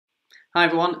Hi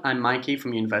everyone, I'm Mikey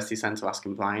from University Centre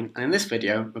Askham Bryan, and in this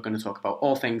video we're going to talk about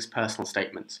all things personal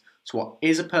statements. So what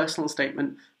is a personal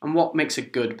statement and what makes a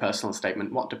good personal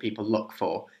statement? What do people look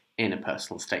for in a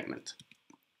personal statement?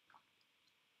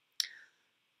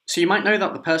 So you might know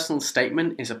that the personal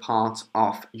statement is a part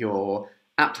of your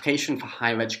application for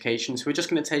higher education, so we're just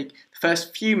going to take the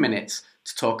first few minutes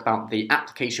to talk about the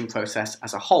application process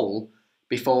as a whole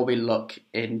before we look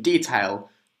in detail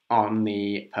on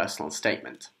the personal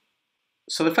statement.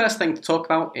 So the first thing to talk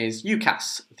about is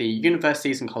UCAS, the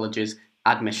Universities and Colleges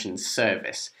Admissions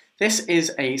Service. This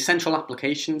is a central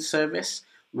application service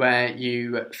where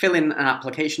you fill in an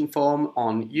application form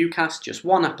on UCAS, just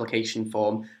one application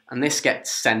form, and this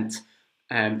gets sent,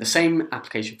 the same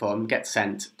application form gets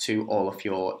sent to all of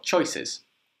your choices.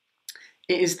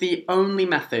 It is the only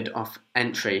method of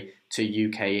entry to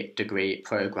UK degree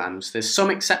programmes. There's some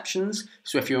exceptions,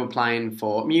 so if you're applying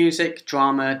for music,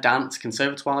 drama, dance,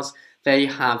 conservatoires, they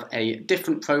have a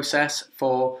different process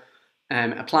for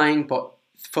applying, but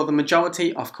for the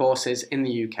majority of courses in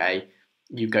the UK,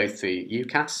 you go through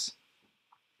UCAS.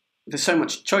 There's so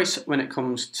much choice when it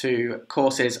comes to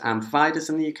courses and providers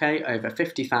in the UK, over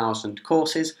 50,000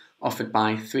 courses offered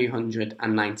by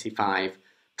 395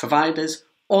 providers.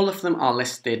 All of them are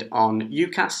listed on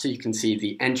UCAS, so you can see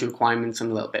the entry requirements in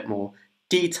a little bit more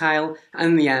detail, and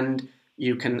in the end,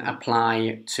 you can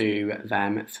apply to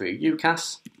them through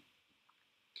UCAS.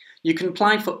 You can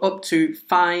apply for up to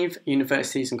 5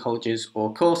 universities and colleges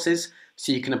or courses,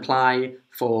 so you can apply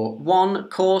for one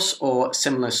course or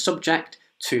similar subject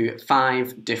to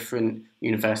 5 different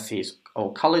universities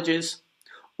or colleges,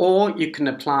 or you can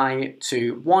apply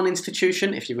to one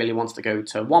institution if you really want to go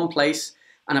to one place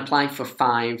and apply for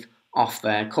 5 of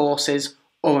their courses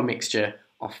or a mixture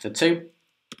of the two.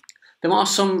 There are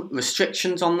some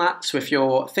restrictions on that, so if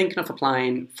you're thinking of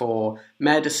applying for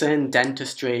medicine,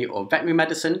 dentistry or veterinary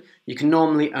medicine, you can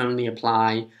normally only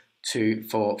apply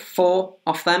for 4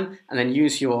 of them and then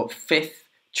use your 5th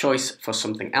choice for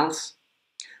something else.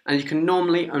 And you can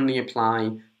normally only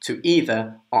apply to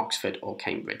either Oxford or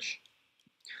Cambridge.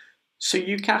 So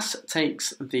UCAS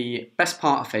takes the best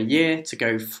part of a year to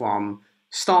go from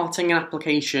starting an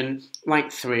application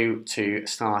right through to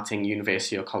starting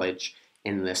university or college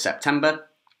in the September.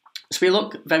 So we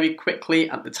look very quickly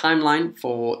at the timeline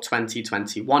for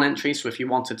 2021 entry. So if you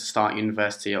wanted to start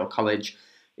university or college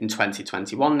in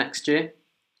 2021 next year,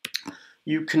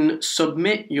 you can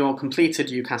submit your completed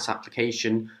UCAS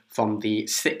application from the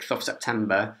 6th of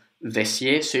September this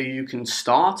year. So you can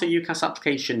start a UCAS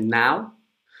application now,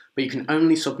 but you can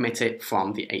only submit it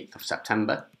from the 8th of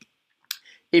September.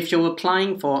 If you're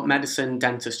applying for medicine,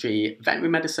 dentistry,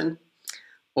 veterinary medicine,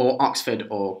 or Oxford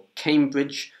or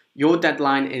Cambridge, your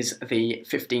deadline is the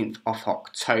 15th of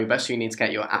October, so you need to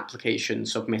get your application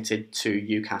submitted to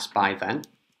UCAS by then.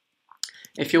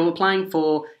 If you're applying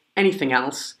for anything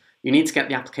else, you need to get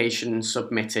the application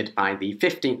submitted by the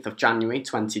 15th of January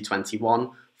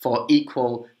 2021 for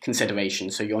equal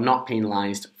consideration, so you're not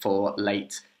penalised for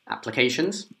late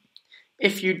applications.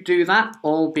 If you do that,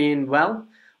 all being well,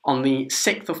 on the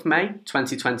 6th of May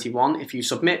 2021, if you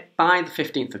submit by the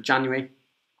 15th of January,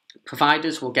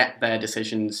 providers will get their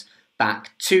decisions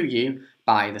back to you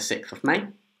by the 6th of May.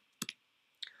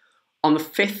 On the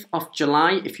 5th of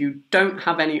July, if you don't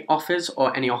have any offers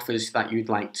or any offers that you'd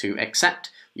like to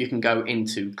accept, you can go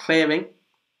into clearing.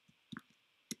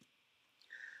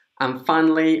 And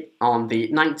finally, on the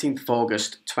 19th of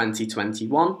August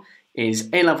 2021 is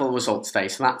A-level results day.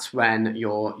 So that's when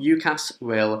your UCAS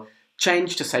will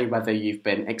change to say whether you've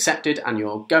been accepted and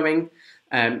you're going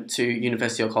to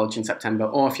university or college in September,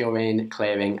 or if you're in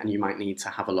clearing and you might need to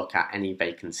have a look at any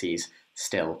vacancies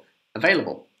still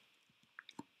available.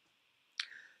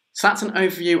 So that's an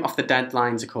overview of the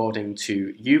deadlines according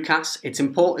to UCAS. It's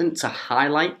important to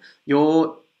highlight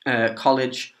your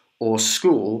college or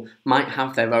school might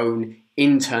have their own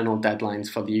internal deadlines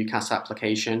for the UCAS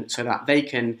application so that they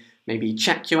can maybe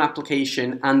check your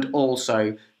application and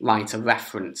also write a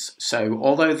reference. So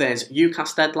although there's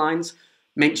UCAS deadlines,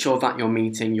 make sure that you're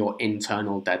meeting your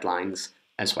internal deadlines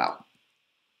as well.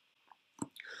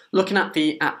 Looking at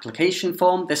the application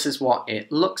form, this is what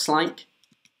it looks like.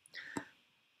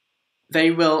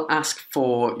 They will ask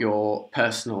for your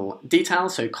personal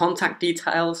details, so contact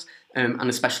details, and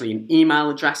especially an email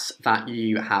address that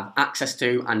you have access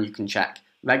to and you can check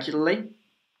regularly.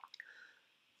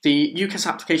 The UCAS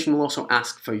application will also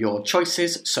ask for your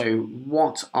choices, so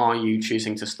what are you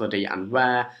choosing to study and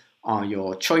where are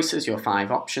your choices, your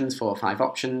 5 options, 4 or 5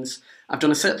 options. I've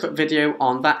done a separate video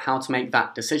on that, how to make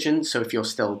that decision, so if you're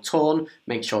still torn,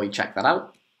 make sure you check that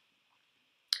out.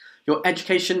 Your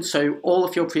education, so all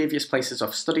of your previous places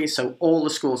of study, so all the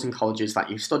schools and colleges that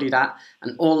you've studied at,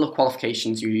 and all the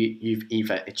qualifications you've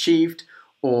either achieved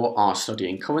or are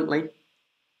studying currently.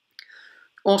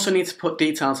 Also need to put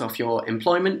details of your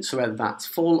employment, so whether that's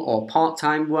full or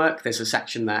part-time work, there's a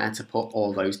section there to put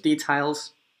all those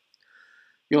details.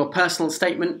 Your personal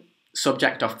statement,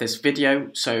 subject of this video,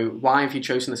 so why have you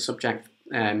chosen the subject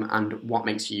and what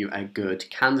makes you a good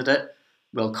candidate.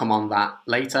 We'll come on that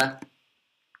later.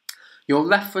 Your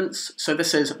reference, so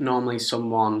this is normally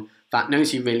someone that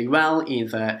knows you really well,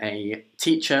 either a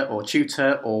teacher or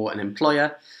tutor or an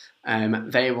employer.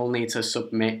 They will need to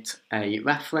submit a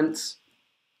reference.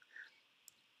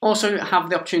 Also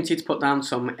have the opportunity to put down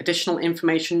some additional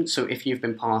information, so if you've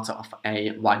been part of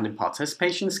a widening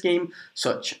participation scheme,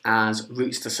 such as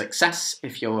Routes to Success,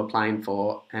 if you're applying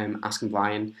for Askham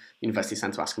Bryan, University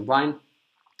Centre Askham Bryan.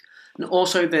 And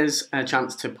also there's a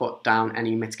chance to put down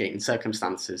any mitigating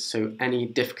circumstances, so any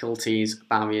difficulties,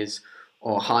 barriers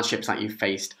or hardships that you've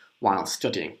faced while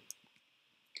studying.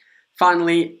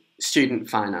 Finally, student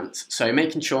finance, so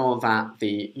making sure that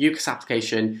the UCAS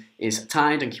application is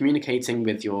tied and communicating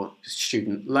with your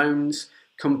student loans,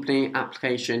 company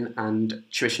application and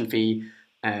tuition fee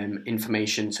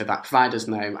information, so that providers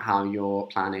know how you're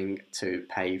planning to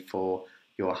pay for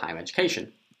your higher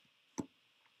education.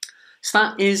 So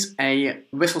that is a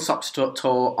whistle-stop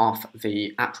tour of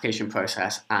the application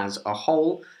process as a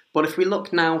whole, but if we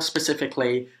look now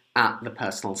specifically at the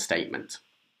personal statement.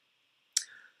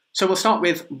 So we'll start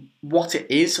with what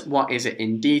it is. What is it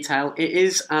in detail? It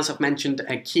is, as I've mentioned,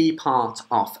 a key part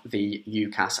of the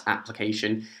UCAS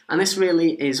application, and this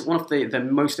really is one of the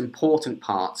most important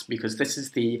parts, because this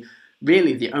is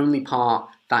really the only part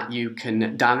that you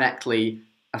can directly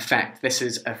affect. This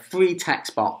is a free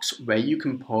text box where you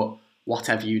can put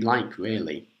whatever you like,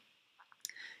 really.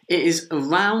 It is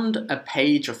around a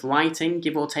page of writing,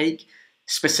 give or take.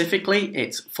 Specifically,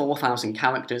 it's 4,000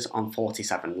 characters on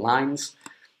 47 lines.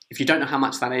 If you don't know how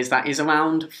much that is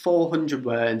around 400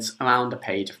 words around a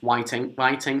page of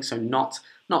writing, so not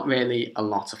really a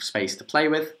lot of space to play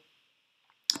with.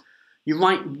 You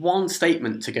write one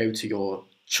statement to go to your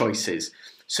choices.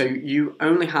 So you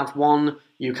only have one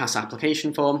UCAS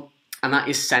application form, and that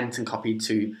is sent and copied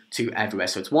to everywhere.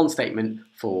 So it's one statement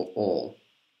for all.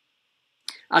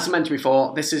 As I mentioned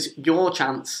before, this is your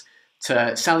chance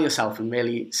to sell yourself and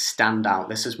really stand out.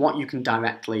 This is what you can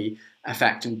directly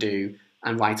affect and do,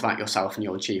 and write about yourself and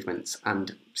your achievements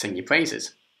and sing your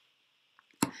praises.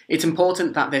 It's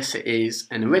important that this is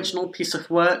an original piece of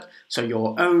work, so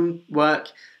your own work,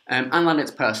 and that it's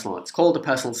personal. It's called a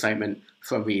personal statement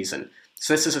for a reason.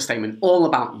 So this is a statement all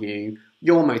about you,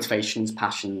 your motivations,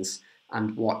 passions,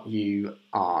 and what you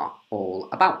are all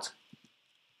about.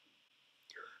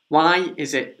 Why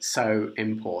is it so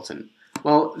important?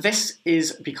 Well, this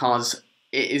is because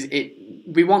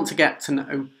we want to get to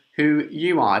know who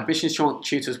you are. Admissions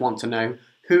tutors want to know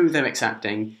who they're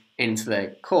accepting into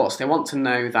their course. They want to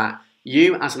know that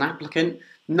you, as an applicant,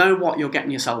 know what you're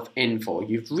getting yourself in for.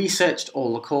 You've researched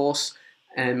all the course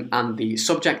and the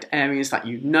subject areas that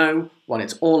you know, what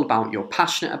it's all about, you're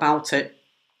passionate about it.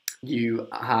 You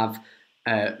have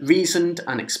reasoned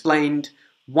and explained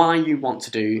why you want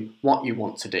to do what you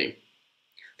want to do.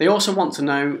 They also want to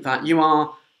know that you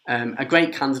are a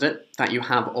great candidate, that you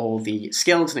have all the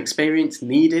skills and experience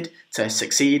needed to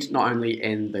succeed, not only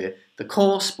in the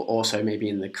course, but also maybe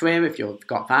in the career, if you've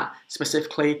got that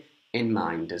specifically in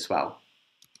mind as well.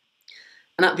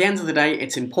 And at the end of the day,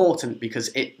 it's important because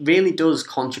it really does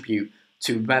contribute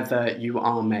to whether you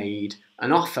are made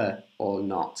an offer or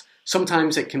not.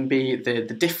 Sometimes it can be the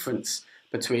difference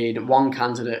between one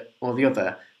candidate or the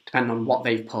other, depending on what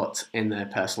they've put in their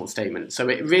personal statement. So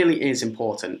it really is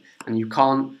important, and you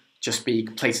can't just be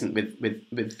complacent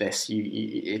with this.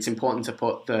 It's important to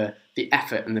put the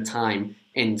effort and the time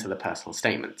into the personal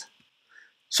statement.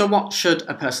 So what should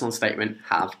a personal statement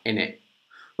have in it?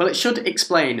 Well, it should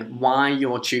explain why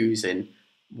you're choosing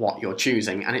what you're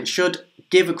choosing, and it should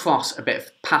give across a bit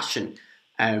of passion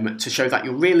to show that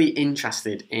you're really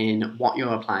interested in what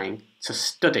you're applying to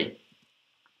study.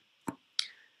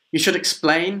 You should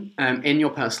explain in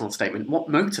your personal statement what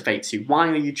motivates you. Why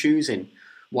are you choosing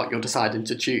what you're deciding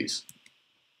to choose?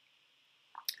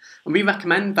 And we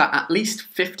recommend that at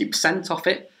least 50% of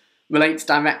it relates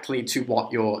directly to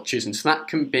what you're choosing. So that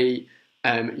can be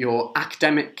your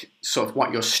academic, sort of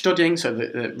what you're studying, so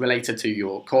related to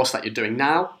your course that you're doing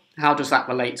now. How does that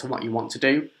relate to what you want to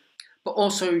do? But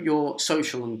also your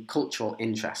social and cultural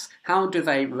interests. How do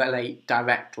they relate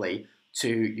directly to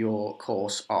your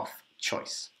course of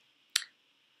choice?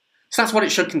 So that's what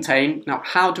it should contain. Now,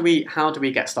 how do we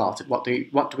get started? What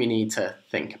do we need to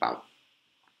think about?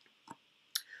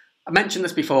 I mentioned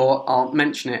this before, I'll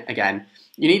mention it again.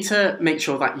 You need to make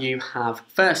sure that you have,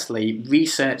 firstly,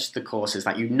 researched the courses,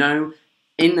 that you know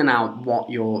in and out what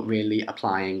you're really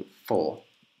applying for.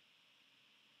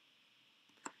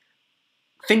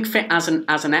 Think of it as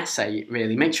an essay,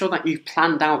 really. Make sure that you've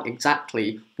planned out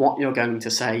exactly what you're going to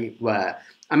say where.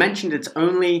 I mentioned it's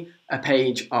only a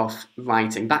page of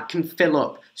writing. That can fill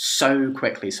up so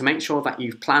quickly, so make sure that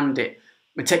you've planned it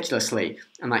meticulously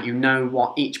and that you know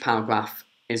what each paragraph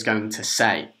is going to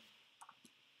say.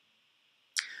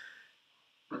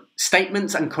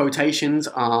 Statements and quotations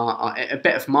are a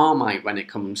bit of Marmite when it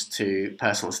comes to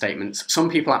personal statements. Some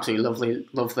people absolutely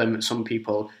love them, some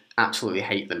people absolutely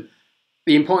hate them.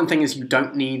 The important thing is you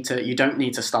don't need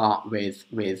to start with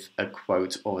a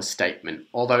quote or a statement.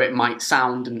 Although it might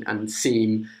sound and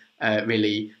seem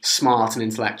really smart and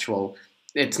intellectual,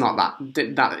 it's not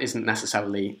that. That isn't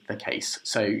necessarily the case.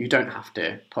 So you don't have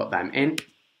to put them in.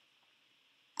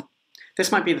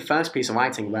 This might be the first piece of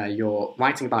writing where you're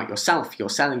writing about yourself, you're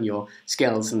selling your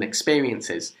skills and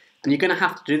experiences, and you're going to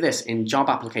have to do this in job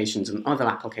applications and other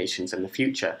applications in the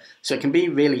future. So it can be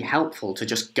really helpful to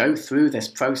just go through this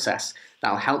process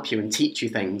that'll help you and teach you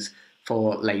things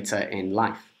for later in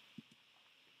life.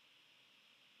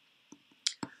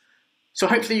 So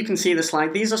hopefully you can see the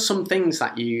slide. These are some things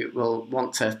that you will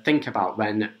want to think about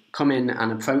when coming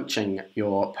and approaching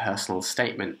your personal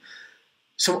statement.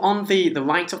 So on the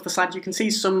right of the slide, you can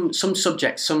see some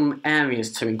subjects, some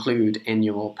areas to include in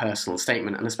your personal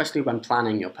statement, and especially when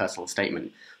planning your personal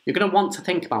statement. You're going to want to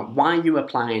think about why you're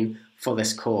applying for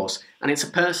this course, and it's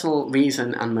a personal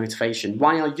reason and motivation.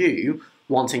 Why are you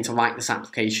wanting to write this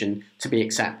application to be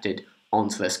accepted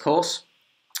onto this course?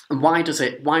 And why does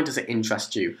it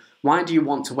interest you? Why do you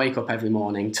want to wake up every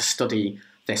morning to study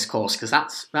this course? Because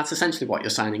that's essentially what you're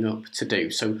signing up to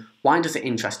do. So why does it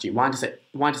interest you? Why does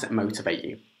it motivate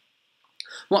you?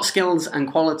 What skills and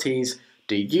qualities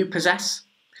do you possess?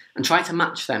 And try to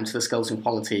match them to the skills and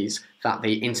qualities that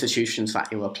the institutions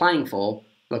that you're applying for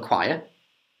require.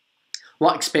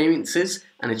 What experiences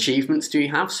and achievements do you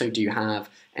have? So do you have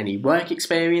any work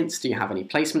experience? Do you have any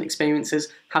placement experiences?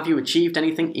 Have you achieved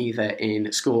anything either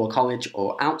in school or college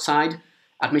or outside?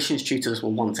 Admissions tutors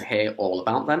will want to hear all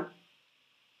about them.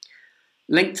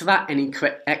 Link to that any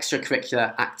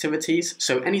extracurricular activities,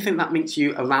 so anything that makes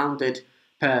you a rounded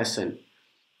person.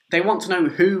 They want to know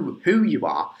who you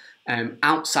are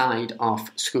outside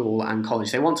of school and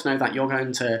college. They want to know that you're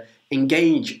going to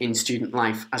engage in student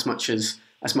life as much as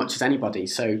anybody.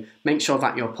 So make sure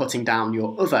that you're putting down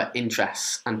your other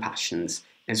interests and passions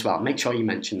as well. Make sure you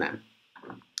mention them.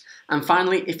 And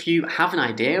finally, if you have an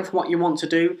idea of what you want to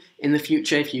do in the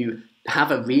future, if you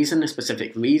have a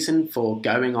specific reason for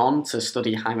going on to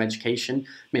study higher education,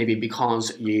 maybe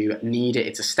because you need it,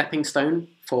 it's a stepping stone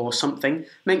for something,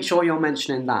 make sure you're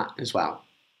mentioning that as well.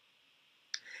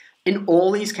 In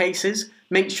all these cases,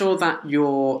 make sure that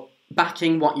you're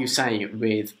backing what you say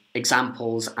with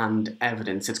examples and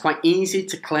evidence. It's quite easy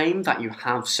to claim that you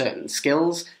have certain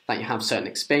skills, that you have certain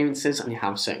experiences, and you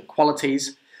have certain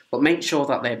qualities, but make sure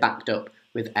that they're backed up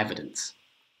with evidence.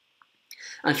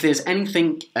 And if there's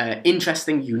anything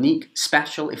interesting, unique,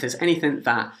 special, if there's anything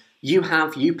that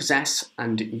you possess,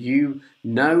 and you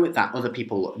know that other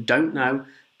people don't know,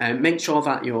 make sure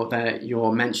that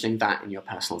you're mentioning that in your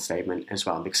personal statement as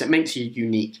well, because it makes you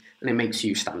unique and it makes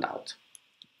you stand out.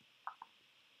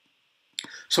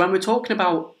 So when we're talking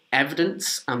about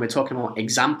evidence and we're talking about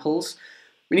examples,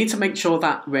 we need to make sure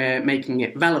that we're making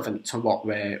it relevant to what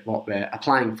we're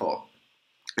applying for.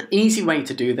 An easy way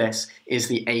to do this is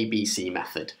the ABC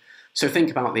method. So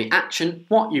think about the action,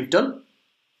 what you've done,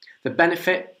 the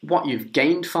benefit, what you've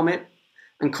gained from it,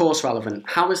 and course relevant.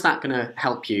 How is that going to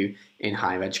help you in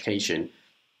higher education?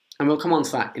 And we'll come on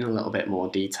to that in a little bit more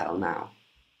detail now.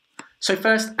 So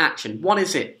first, action. What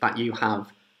is it that you have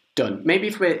done? Maybe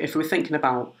if we're thinking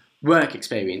about work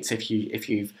experience, if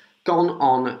you've gone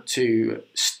on to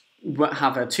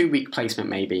have a 2-week placement,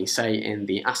 maybe say in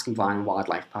the Askham Bryan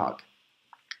Wildlife Park.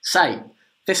 Say,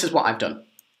 this is what I've done.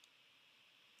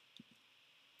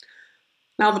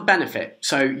 Now the benefit,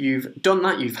 so you've done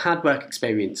that, you've had work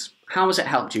experience. How has it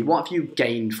helped you? What have you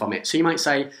gained from it? So you might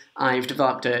say, I've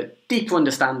developed a deeper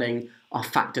understanding of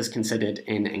factors considered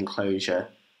in enclosure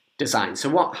design. So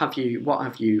what have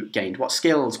you gained? What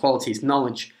skills, qualities,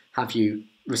 knowledge have you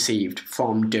received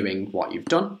from doing what you've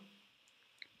done?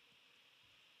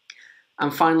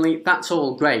 And finally, that's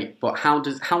all great, but how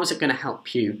is it going to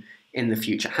help you in the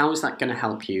future? How is that going to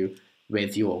help you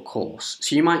with your course?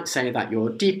 So you might say that your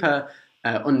deeper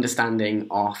understanding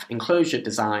of enclosure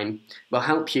design will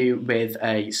help you with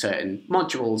certain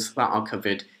modules that are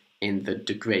covered in the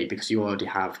degree because you already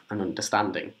have an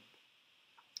understanding.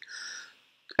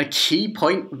 A key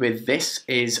point with this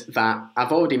is that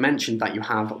I've already mentioned that you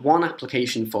have one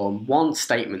application form, one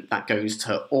statement that goes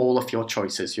to all of your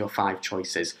choices, your 5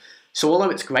 choices. So although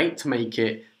it's great to make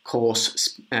it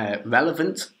course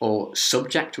relevant or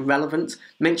subject relevant,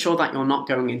 make sure that you're not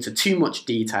going into too much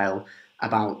detail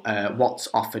about what's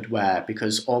offered where,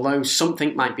 because although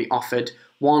something might be offered,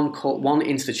 one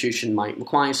institution might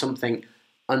require something,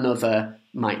 another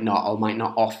might not, or might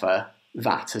not offer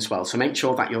that as well. So make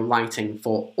sure that you're writing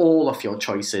for all of your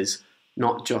choices,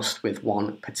 not just with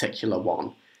one particular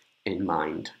one in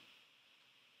mind.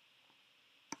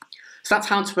 So that's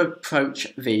how to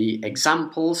approach the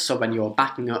examples. So when you're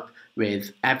backing up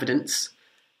with evidence,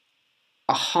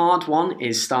 a hard one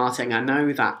is starting. I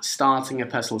know that starting a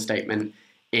personal statement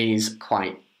is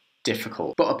quite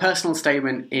difficult, but a personal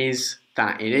statement is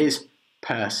that it is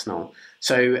personal.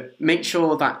 So make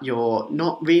sure that you're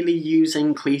not really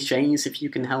using cliches if you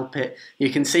can help it.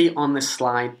 You can see on this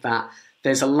slide that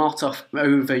there's a lot of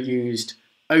overused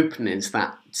openings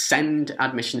that send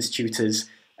admissions tutors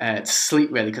to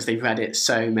sleep really because they've read it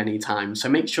so many times. So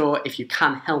make sure if you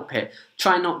can help it,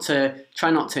 try not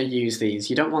to use these.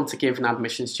 You don't want to give an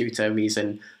admissions tutor a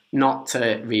reason not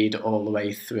to read all the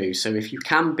way through. So if you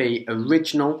can be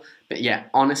original, but yet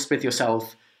honest with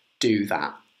yourself, do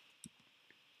that.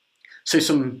 So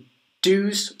some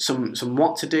do's, some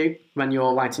what to do when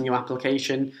you're writing your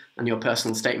application and your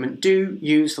personal statement. Do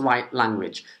use the right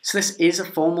language. So this is a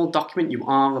formal document. You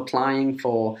are applying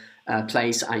for a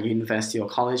place at university or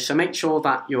college. So make sure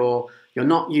that you're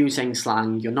not using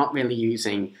slang, you're not really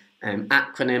using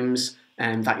acronyms,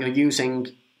 and that you're using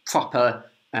proper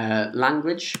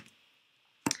language.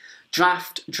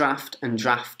 Draft, and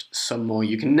draft some more.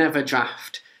 You can never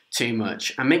draft too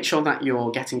much. And make sure that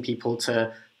you're getting people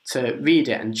to read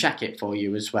it and check it for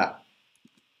you as well.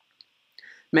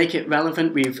 Make it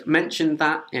relevant. We've mentioned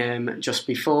that just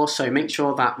before, so make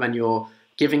sure that when you're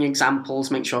giving examples,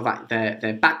 make sure that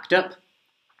they're backed up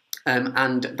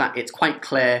and that it's quite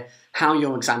clear how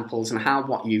your examples and how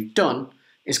what you've done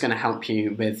is going to help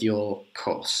you with your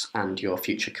course and your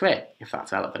future career, if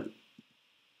that's relevant.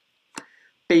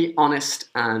 Be honest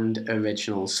and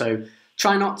original. So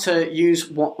try not to use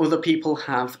what other people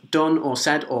have done or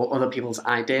said or other people's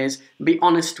ideas. Be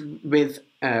honest with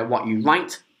what you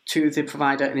write to the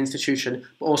provider and institution,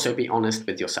 but also be honest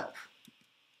with yourself.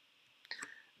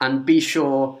 And be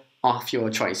sure of your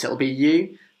choice. It'll be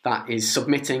you that is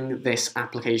submitting this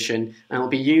application, and it'll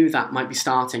be you that might be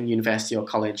starting university or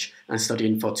college and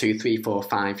studying for 2, 3, 4,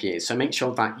 5 years. So make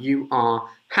sure that you are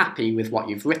happy with what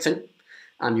you've written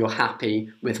and you're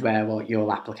happy with where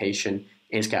your application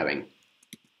is going.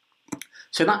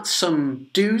 So that's some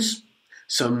do's,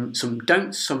 some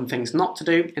don'ts, some things not to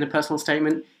do in a personal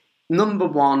statement. Number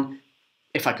 1,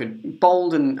 if I could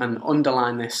bold and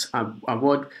underline this, I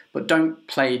would, but don't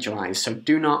plagiarize. So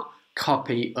do not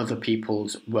copy other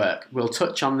people's work. We'll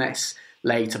touch on this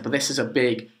later, but this is a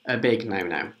big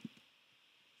no-no.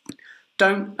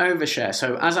 Don't overshare.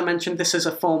 So as I mentioned, this is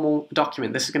a formal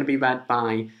document. This is going to be read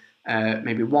by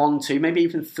maybe 1, 2, maybe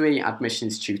even 3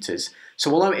 admissions tutors.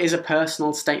 So although it is a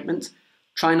personal statement,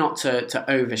 try not to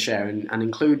overshare and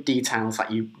include details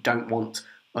that you don't want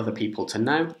other people to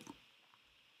know.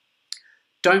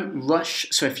 Don't rush.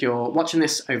 So if you're watching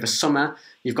this over summer,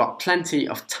 you've got plenty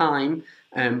of time,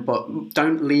 but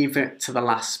don't leave it to the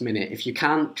last minute. If you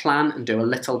can plan and do a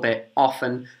little bit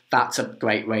often, that's a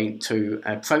great way to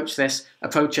approach this.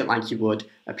 Approach it like you would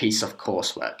a piece of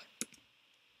coursework.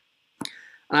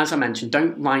 And as I mentioned,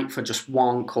 don't write for just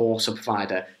one course or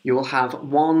provider. You will have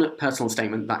one personal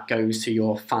statement that goes to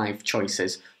your 5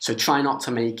 choices. So try not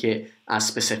to make it as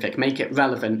specific. Make it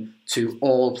relevant to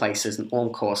all places and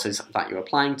all courses that you're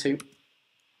applying to.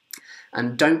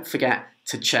 And don't forget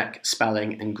to check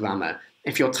spelling and grammar.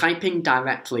 If you're typing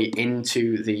directly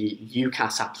into the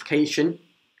UCAS application,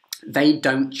 they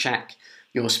don't check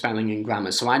your spelling and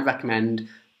grammar. So I'd recommend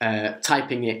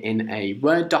typing it in a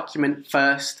Word document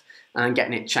first, and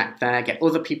getting it checked there. Get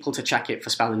other people to check it for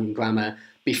spelling and grammar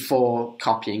before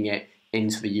copying it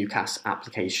into the UCAS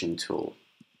application tool.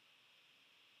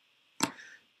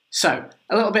 So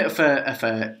a little bit of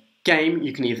a game.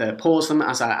 You can either pause them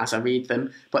as I read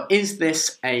them, but is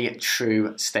this a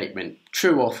true statement?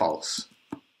 True or false?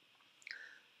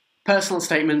 Personal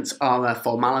statements are a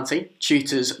formality.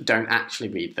 Tutors don't actually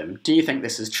read them. Do you think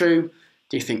this is true?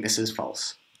 Do you think this is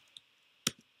false?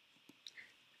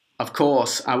 Of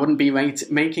course, I wouldn't be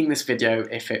making this video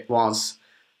if it was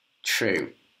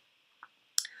true.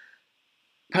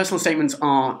 Personal statements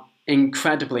are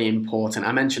incredibly important.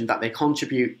 I mentioned that they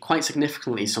contribute quite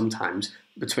significantly sometimes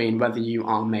between whether you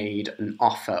are made an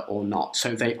offer or not.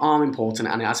 So they are important,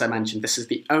 and as I mentioned, this is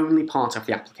the only part of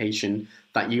the application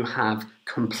that you have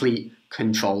complete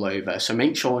control over. So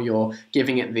make sure you're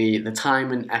giving it the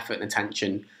time and effort and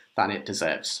attention that it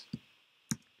deserves.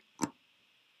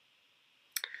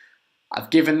 I've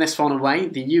given this one away.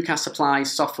 The UCAS Supply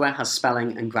software has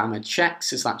spelling and grammar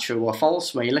checks. Is that true or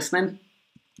false? Were you listening?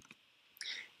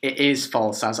 It is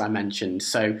false, as I mentioned.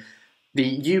 So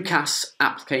the UCAS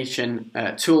application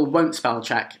tool won't spell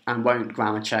check and won't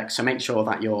grammar check. So make sure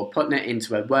that you're putting it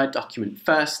into a Word document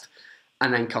first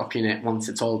and then copying it once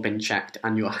it's all been checked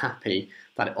and you're happy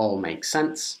that it all makes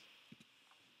sense.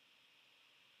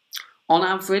 On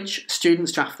average,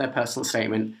 students draft their personal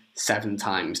statement 7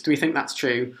 times. Do we think that's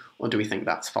true or do we think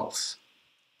that's false?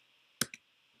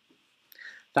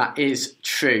 That is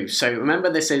true. So remember,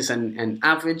 this is an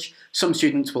average. Some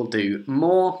students will do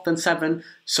more than 7,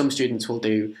 some students will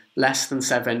do less than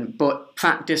 7, but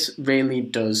practice really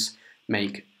does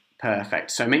make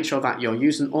perfect. So make sure that you're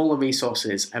using all the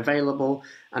resources available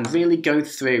and really go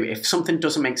through. If something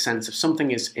doesn't make sense, if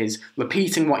something is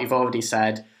repeating what you've already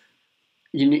said,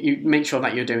 you make sure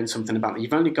that you're doing something about it.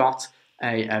 You've only got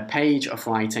a page of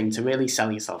writing to really sell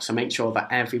yourself, so make sure that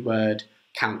every word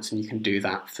counts, and you can do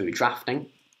that through drafting.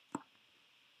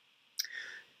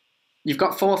 You've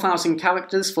got 4,000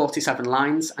 characters, 47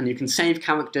 lines, and you can save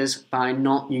characters by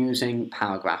not using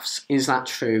paragraphs. Is that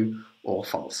true or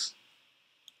false?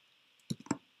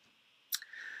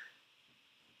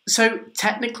 So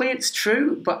technically it's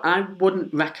true, but I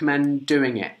wouldn't recommend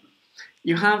doing it.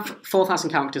 You have 4,000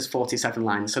 characters, 47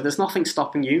 lines, so there's nothing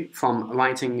stopping you from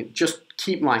writing. Just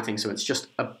keep writing, so it's just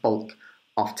a bulk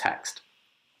of text.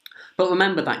 But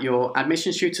remember that your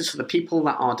admissions tutors, for the people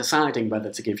that are deciding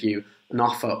whether to give you an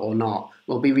offer or not,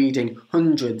 will be reading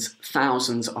hundreds,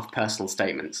 thousands of personal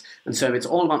statements. And so it's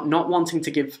all about not wanting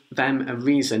to give them a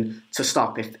reason to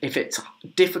stop. If it's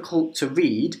difficult to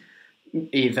read,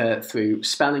 either through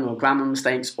spelling or grammar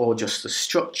mistakes or just the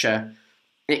structure,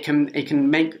 it can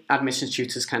make admissions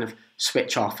tutors kind of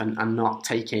switch off and not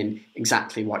take in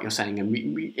exactly what you're saying. And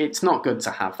it's not good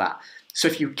to have that. So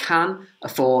if you can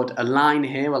afford a line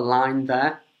here, a line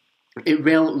there, it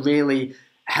will really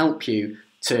help you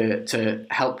to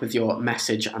help with your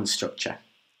message and structure.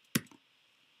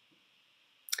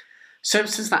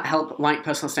 Services that help write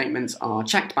personal statements are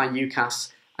checked by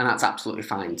UCAS, and that's absolutely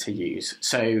fine to use.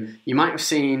 So you might have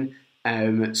seen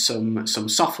some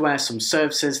software, some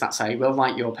services that say, we'll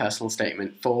write your personal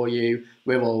statement for you,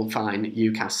 we're all fine,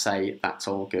 UCAS say that's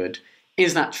all good.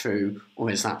 Is that true or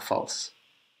is that false?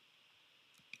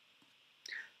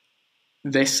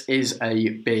 This is a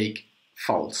big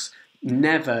false.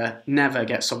 Never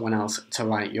get someone else to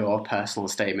write your personal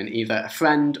statement, either a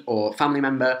friend or family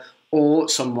member or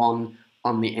someone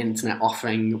on the internet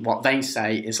offering what they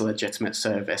say is a legitimate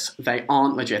service. They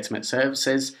aren't legitimate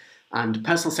services, and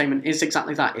personal statement is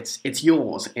exactly that. It's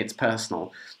yours, it's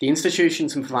personal. The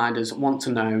institutions and providers want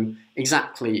to know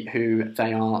exactly who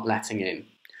they are letting in.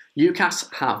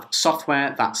 UCAS have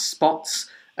software that spots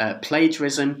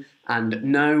plagiarism and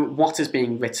know what is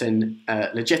being written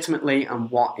legitimately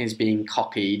and what is being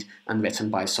copied and written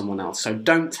by someone else. So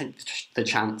don't take the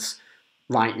chance,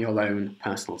 write your own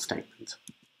personal statement.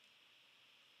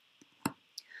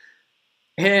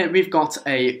 Here we've got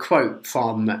a quote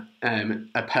from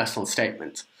a personal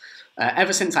statement.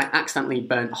 Ever since I accidentally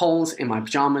burnt holes in my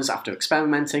pyjamas after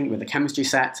experimenting with a chemistry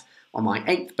set on my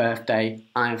 8th birthday,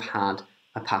 I've had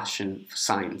a passion for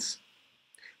science.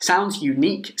 Sounds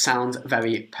unique, sounds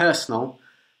very personal,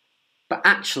 but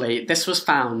actually this was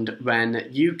found when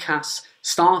UCAS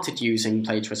started using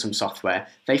plagiarism software.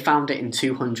 They found it in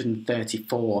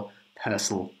 234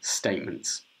 personal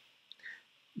statements.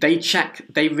 They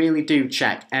really do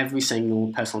check every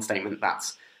single personal statement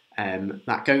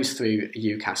that goes through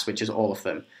UCAS, which is all of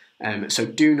them. So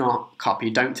do not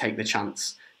copy, don't take the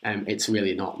chance, it's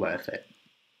really not worth it.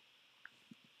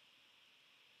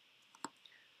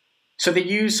 So they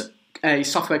use a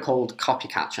software called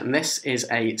Copycatch, and this is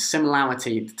a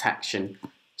similarity detection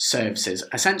services.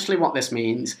 Essentially what this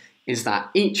means is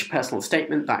that each personal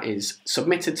statement that is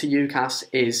submitted to UCAS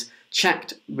is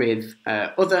checked with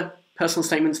other personal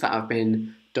statements that have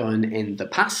been done in the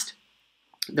past.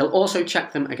 They'll also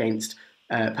check them against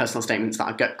personal statements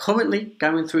that are currently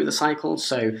going through the cycle,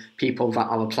 so people that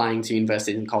are applying to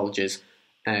universities and colleges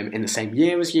in the same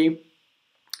year as you.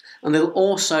 And they'll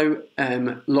also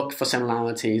look for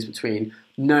similarities between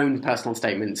known personal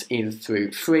statements either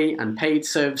through free and paid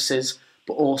services,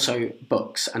 but also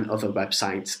books and other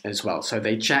websites as well. So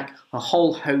they check a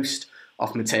whole host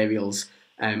of materials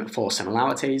for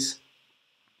similarities.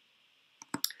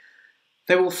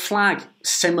 They will flag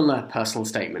similar personal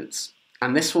statements,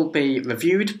 and this will be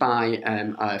reviewed by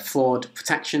a fraud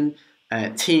protection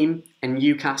team in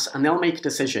UCAS, and they'll make a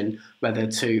decision whether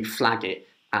to flag it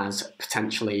as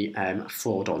potentially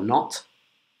fraud or not.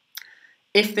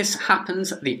 If this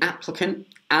happens, the applicant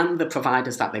and the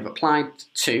providers that they've applied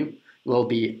to will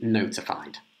be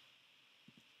notified.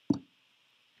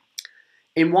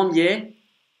 In 1 year,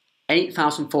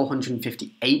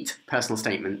 8,458 personal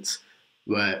statements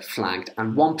were flagged,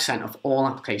 and 1% of all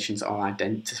applications are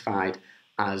identified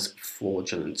as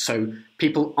fraudulent. So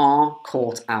people are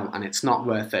caught out, and it's not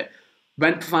worth it.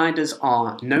 When providers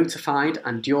are notified,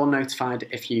 and you're notified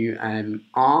if you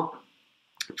are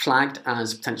flagged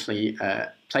as potentially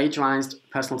plagiarised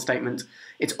personal statement,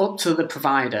 it's up to the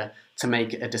provider to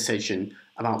make a decision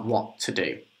about what to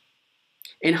do.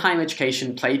 In higher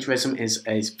education, plagiarism is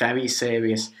a very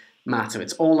serious matter.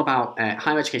 It's all about,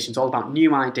 higher education is all about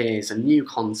new ideas and new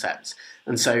concepts.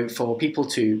 And so for people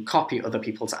to copy other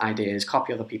people's ideas,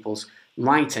 copy other people's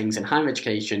writings in higher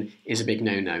education is a big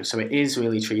no-no. So it is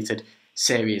really treated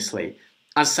seriously.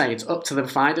 As I say, it's up to the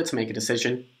provider to make a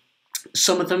decision.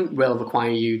 Some of them will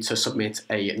require you to submit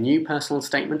a new personal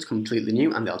statement, completely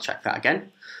new, and they'll check that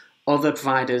again. Other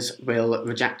providers will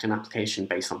reject an application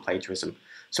based on plagiarism.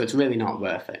 So it's really not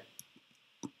worth it.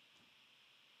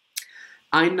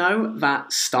 I know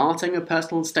that starting a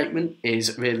personal statement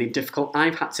is really difficult.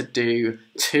 I've had to do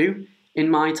 2 in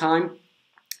my time.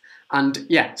 And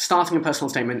yeah, starting a personal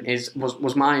statement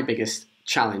was my biggest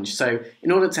challenge. So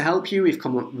in order to help you, we've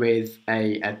come up with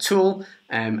a tool,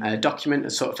 a document, a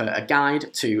sort of a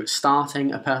guide to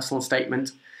starting a personal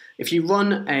statement. If you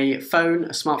run a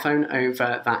smartphone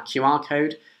over that QR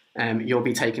code, you'll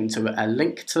be taken to a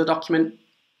link to the document.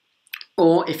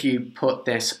 Or if you put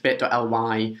this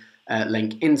bit.ly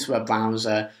link into a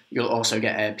browser, you'll also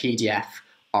get a PDF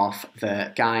of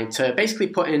the guide to basically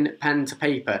put in pen to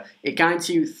paper. It guides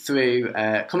you through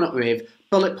coming up with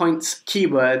bullet points,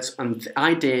 keywords, and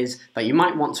ideas that you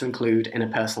might want to include in a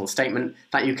personal statement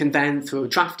that you can then, through a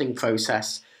drafting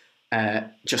process,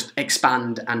 just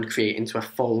expand and create into a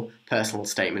full personal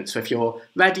statement. So if you're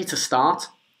ready to start,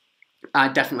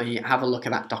 I'd definitely have a look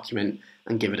at that document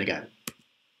and give it a go.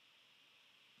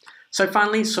 So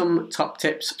finally, some top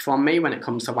tips from me when it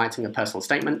comes to writing a personal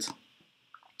statement.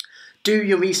 Do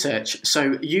your research.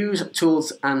 So use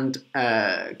tools and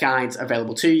guides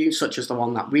available to you, such as the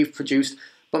one that we've produced,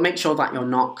 but make sure that you're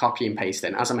not copy and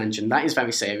pasting. As I mentioned, that is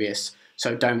very serious.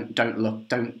 So don't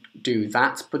do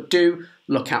that, but do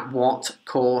look at what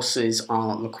courses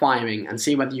are requiring and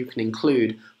see whether you can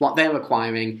include what they're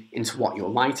requiring into what you're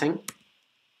writing.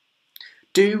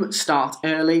 Do start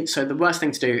early. So the worst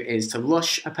thing to do is to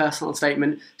rush a personal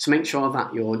statement. So make sure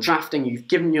that you're drafting, you've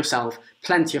given yourself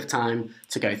plenty of time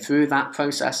to go through that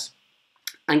process,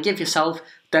 and give yourself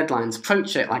deadlines.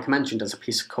 Approach it, like I mentioned, as a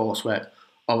piece of coursework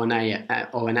or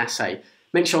an essay.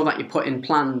 Make sure that you put in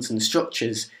plans and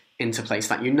structures into place,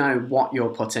 that you know what you're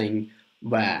putting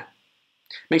where.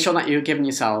 Make sure that you're giving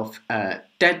yourself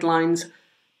deadlines,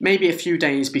 maybe a few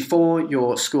days before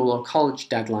your school or college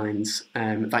deadlines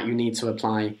that you need to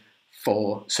apply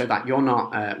for, so that you're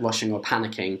not rushing or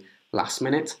panicking last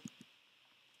minute.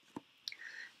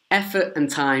 Effort and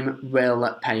time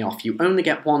will pay off. You only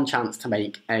get one chance to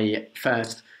make a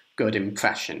first good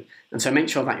impression. And so make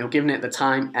sure that you're giving it the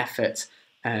time, effort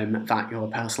that your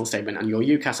personal statement and your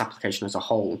UCAS application as a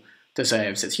whole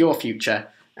deserves. It's your future.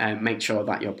 Make sure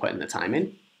that you're putting the time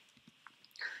in.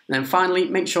 And then finally,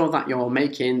 make sure that you're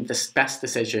making the best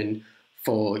decision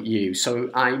for you. So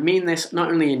I mean this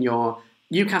not only in your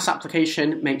UCAS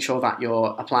application, make sure that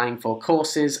you're applying for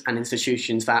courses and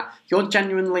institutions that you're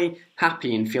genuinely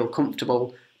happy and feel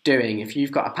comfortable doing. If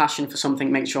you've got a passion for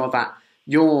something, make sure that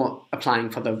you're applying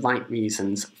for the right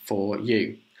reasons for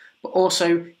you. But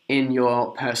also in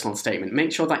your personal statement,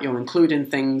 make sure that you're including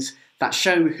things that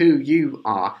show who you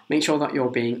are. Make sure that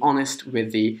you're being honest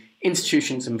with the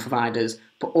institutions and providers,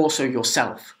 but also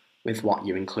yourself with what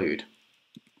you include.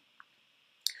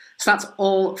 So that's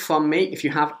all from me. If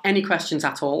you have any questions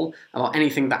at all about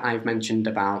anything that I've mentioned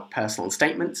about personal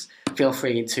statements, feel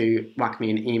free to whack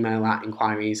me an email at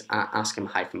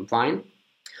inquiries@askham-bryan.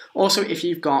 Also, if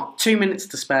you've got 2 minutes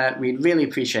to spare, we'd really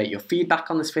appreciate your feedback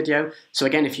on this video. So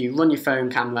again, if you run your phone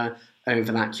camera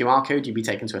over that QR code, you'll be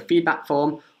taken to a feedback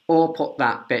form, or put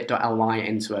that bit.ly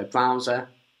into a browser.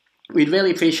 We'd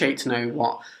really appreciate to know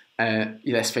what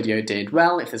this video did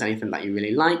well, if there's anything that you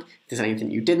really like, if there's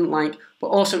anything you didn't like, but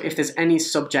also if there's any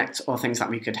subjects or things that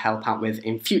we could help out with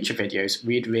in future videos,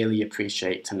 we'd really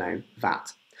appreciate to know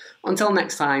that. Until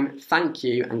next time, thank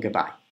you and goodbye.